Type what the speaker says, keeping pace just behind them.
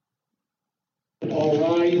All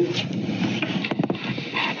rise.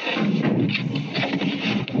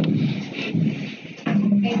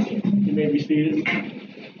 Thank you. You may be seated.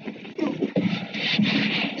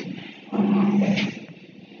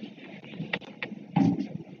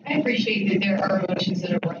 I appreciate that there are emotions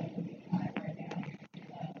that are running right now.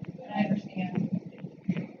 And I understand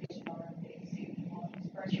your position on facing all these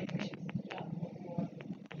pressure issues before.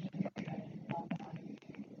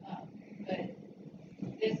 But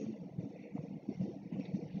this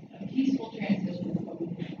a peaceful transition is what we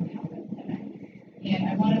need to happen tonight. And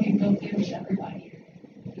I want to be real clear with everybody.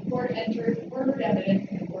 The court heard evidence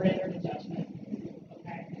and the court entered a judgment.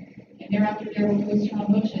 Okay. And thereafter there were post-trial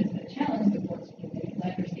motions that challenged the court's ruling. I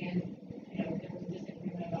understand, there was a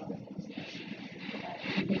disagreement about the court's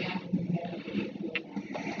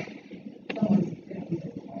someone's going to be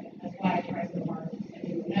disappointed. That's why I try so hard, and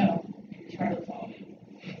you know, to try to resolve it.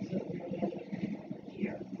 So that we don't end up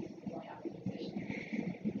here or have a position.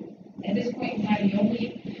 At this point in time, the only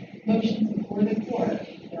motions before the court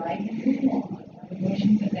that I can move on are the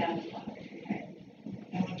motions that Dad filed. Okay?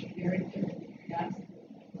 And I want to be very clear. That's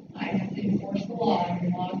I have to enforce the law,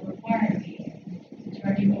 and the law requires me to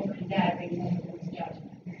turn you over to Dad based on the court's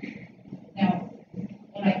judgment. Now,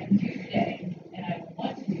 what I can do today, and I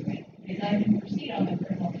want to do it, is I can proceed on the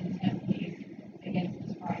criminal contempt case against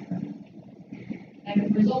Ms. Reiner. And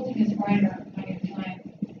it results in Ms. Reiner having time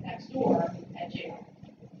next door at jail.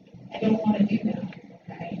 I don't want to do that,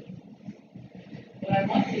 okay? What I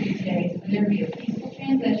want to do today is for there to be a peaceful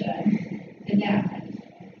transition to Dad.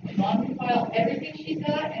 Mom can file everything she's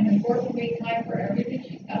got, and the court will make time for everything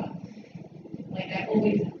she's got. Like I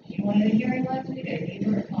always have. She wanted a hearing last week, I gave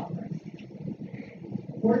her a conference.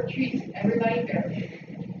 The court treats everybody fairly.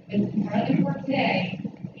 But in front of the court today,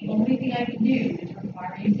 the only thing I can do is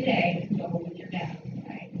require you today to go with your dad.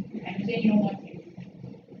 Okay? I understand you don't want to.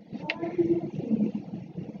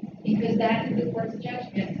 Because that is the court's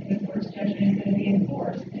judgment, and the court's judgment is going to be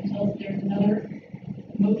enforced until there's another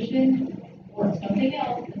motion or something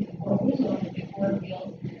else that the court rules on that the court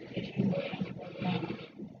feels it should be working on the court's mind.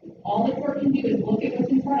 All the court can do is look at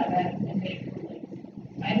what's in front of it and make rulings.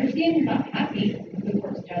 I understand you're not happy with the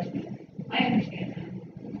court's judgment. I understand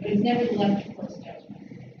that. But it's nevertheless the court's judgment.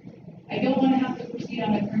 I don't want to have to proceed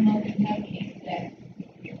on a criminal contempt case today.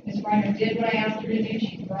 Ms. Reiner did what I asked her to do.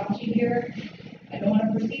 She's brought you here. I don't want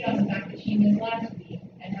to proceed on the fact that she missed last week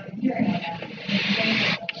and have a hearing on that and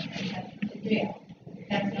send her to jail.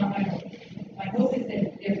 That's not my hope. My hope is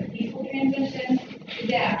that there's a peaceful transition to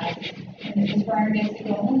Dad, and that Ms. Reiner gets to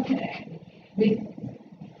go home today with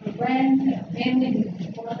her friends and her family who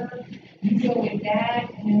support her. You go with Dad,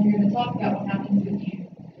 and then we're going to talk about what happens with you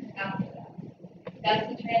after that. That's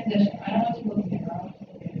the transition. I don't want you looking at her. I want you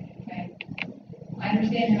looking at me, okay? I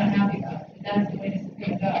understand you're not happy about it, but that's the way this is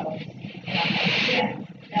going to go. And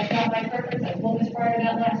that's not my purpose. I told Ms. Reiner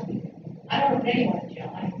that last week. I don't put anyone in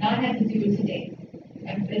jail. I have not had to do it to date.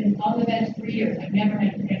 I've been on the bench 3 years. I've never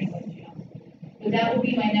had to put anyone in jail. But that would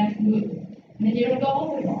be my next move. And then you don't go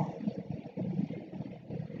home anymore.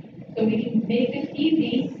 So we can make this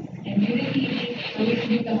easy and do this easy, or we can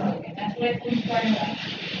do it the hard way. That's what I told Ms. Reiner last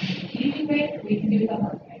week. Easy way, or we can do it the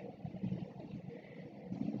hard way.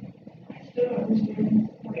 I still don't understand.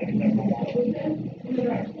 Okay, I guess I'll follow with that.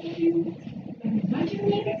 Whether I told you, not your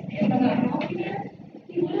name, if I'm not happy there,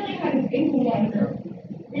 he literally had his ankle on her.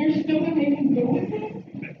 You're still going to make him go with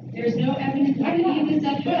it? There's no evidence of any of this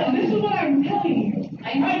stuff. But this is what I'm telling you.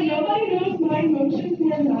 Nobody knows my emotions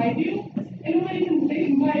more than I do. And nobody can say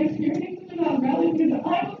my experiences are not valid because I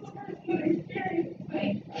was the person that experienced it.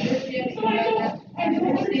 I understand. So I don't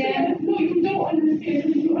understand. No, you don't understand.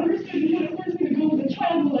 If you understood, you wouldn't force me to go with a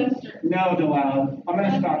child molester. No, Delilah. I'm going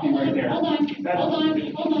to stop you right there. Hold on.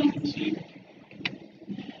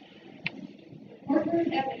 Court heard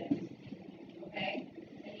evidence. Okay?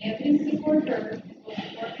 And the evidence the court heard is what the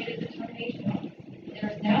court made a determination on. There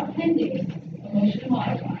is now pending a motion to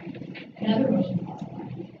modify, another motion to modify.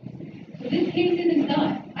 So this case isn't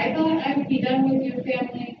done. I thought I would be done with your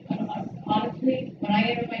family. Honestly, when I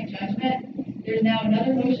entered my judgment, there's now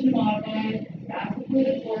another motion to modify back before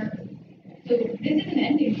the court. So this isn't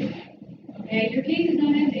ending today. Okay? Your case is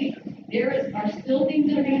not ending. There are still things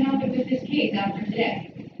that are going to happen with this case after today.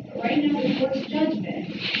 But right now, the court's judgment,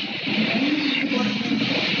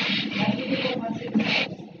 that's what the court wants to enforce.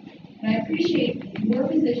 And I appreciate your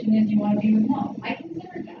position is you want to be with Mom. I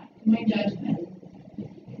consider that in my judgment.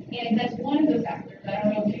 And that's one of the factors. I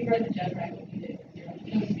don't know if you heard the judge, right? What you did.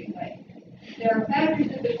 But there are factors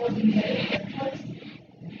that the court considers.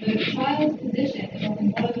 The child's position is only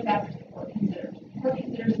one of the factors the court considers. The court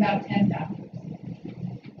considers about 10 factors.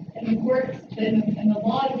 And the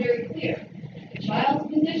law is very clear. The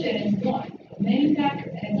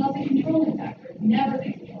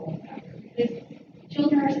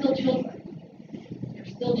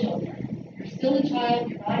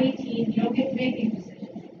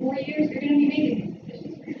of years, you're gonna be making these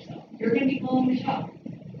decisions for yourself. You're gonna be calling the shots.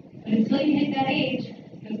 But until you hit that age,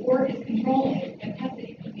 the court is controlling the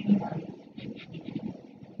custody between the parties.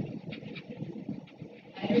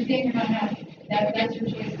 I understand you're not happy. That's your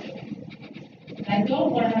choice to make. And I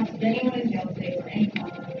don't want to have to bring anyone in jail today for any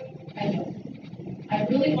crime. I don't. I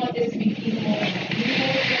really want this to be peaceful and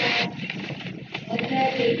let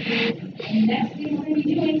that take you. And the next thing we're going to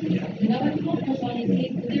be doing is another conference on this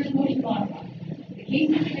case because there's a motion modified. The case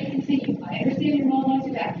is going to continue. I understand your mom wants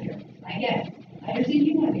you back here. I get it. I understand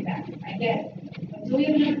you want to be back here. I get it. But until we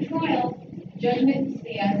have another trial, judgment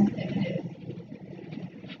stands as it is.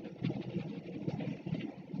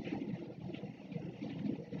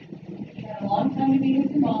 You had a long time to be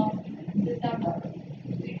with your mom since December.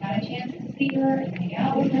 So you had a chance to see her, and hang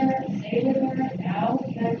out with her, stay with her. Now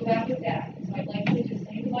you gotta go back with dad. So I'd like you to just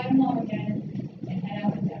say goodbye to mom again and head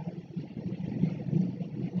out with dad.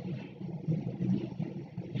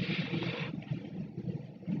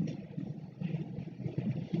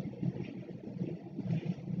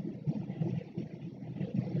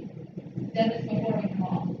 Done this before with your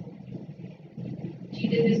mom. She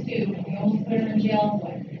did this too. We almost put her in jail,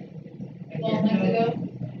 what, 12 months ago?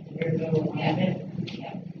 Yeah.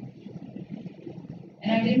 Yeah.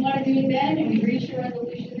 And I didn't want to do it then, and we reached a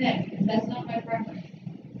resolution then, because that's not my preference.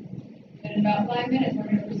 But in about 5 minutes, we're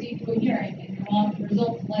going to proceed to a hearing, and your mom, the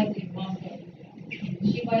results likely your mom's going to jail.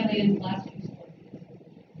 She violated last week's court.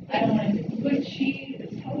 I don't want to do it. But she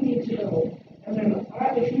is telling you to go. I don't know.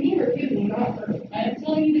 It's me or you, not her. I'm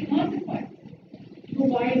telling you the consequence. But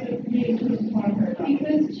why is it me who's on her?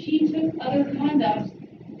 Because she took other conduct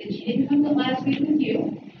that she didn't come to last week with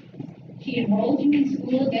you. She enrolled you in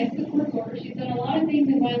school against the court's order. She's done a lot of things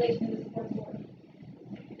in violation of this court's order.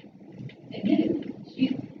 Admitted.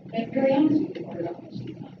 She's been very honest with the court about what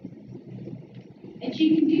she's done. And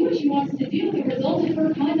she can do what she wants to do. The result of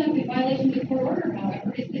her conduct in violation of the court order,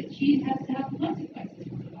 however, is that she has to have consequences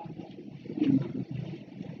for her conduct.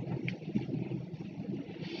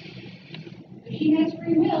 So she has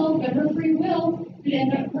free will, but her free will could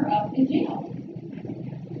end up her up in jail.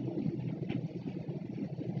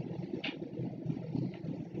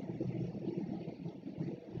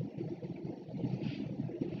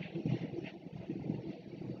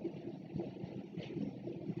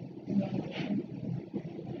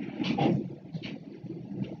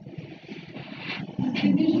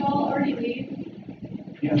 Did y'all already leave?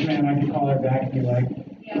 Yes, ma'am, I can call her back if you like.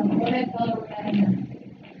 Yeah, go ahead, tell her we're not in here.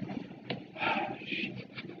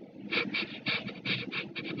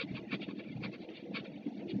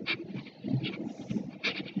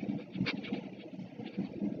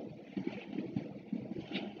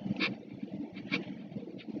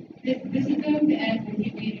 This is going to end with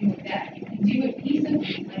you leaving with that. You can do it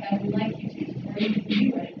peaceably, like I would like you to, or you can do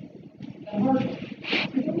it the hard way.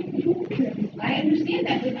 I understand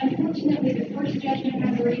that, but unfortunately, the court's judgment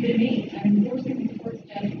has already been made. I'm enforcing the court's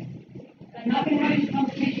judgment. I'm not going to have this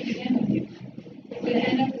conversation again with you. It's going to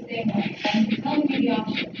end up the same way. I'm telling you the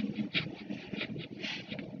option.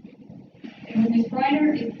 And when Ms.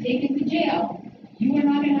 Reiner is taken to jail, you are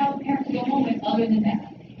not going to have a parent to go home with other than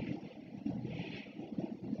that.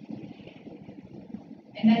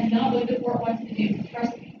 And that's not what the court wants to do.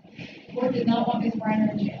 Trust me. The court does not want Ms.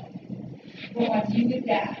 Reiner in jail. The court wants you with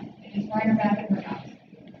dad and Ms. Reiner back at her house.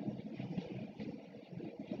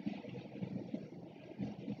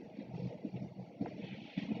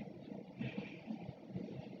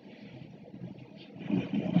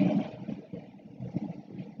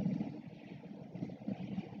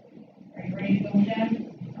 Are you ready to go with dad?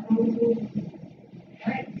 All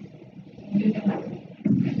right. We'll do that.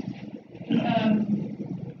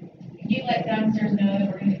 You let downstairs know that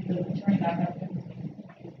we're going to do the attorney back up there.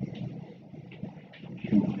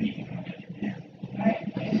 All right.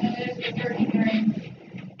 I know this is start hearing.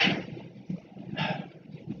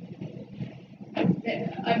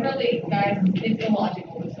 I really, guys, it's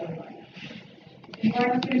illogical what's going on. Ms.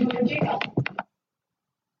 Martin's going to go to jail.